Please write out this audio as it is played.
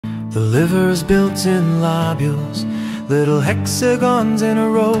The liver's built in lobules, little hexagons in a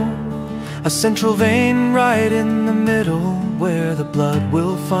row, a central vein right in the middle where the blood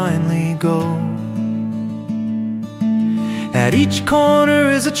will finally go. At each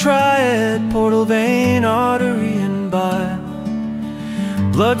corner is a triad, portal vein, artery and bile.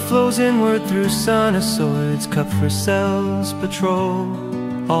 Blood flows inward through sinusoids, Kupffer cells patrol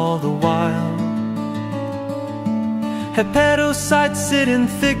all the while. Hepatocytes sit in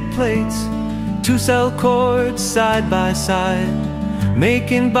thick plates, two-cell cords side by side,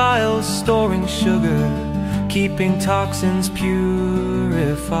 making bile, storing sugar, keeping toxins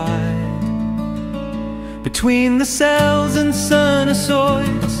purified. Between the cells and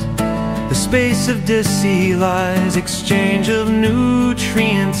sinusoids, the space of Disse lies, exchange of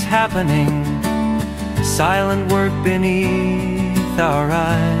nutrients happening, silent work beneath our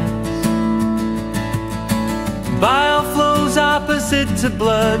eyes. Bile flows opposite to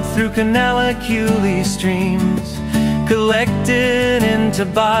blood through canaliculi streams, collected into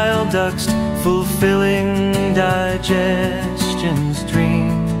bile ducts, fulfilling digestion's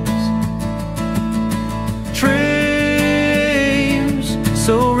dreams. Dreams,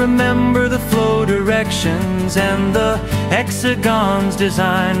 so remember the flow directions and the hexagons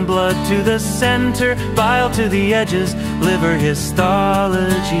design. Blood to the center, bile to the edges, liver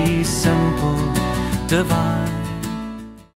histology, simple, divine.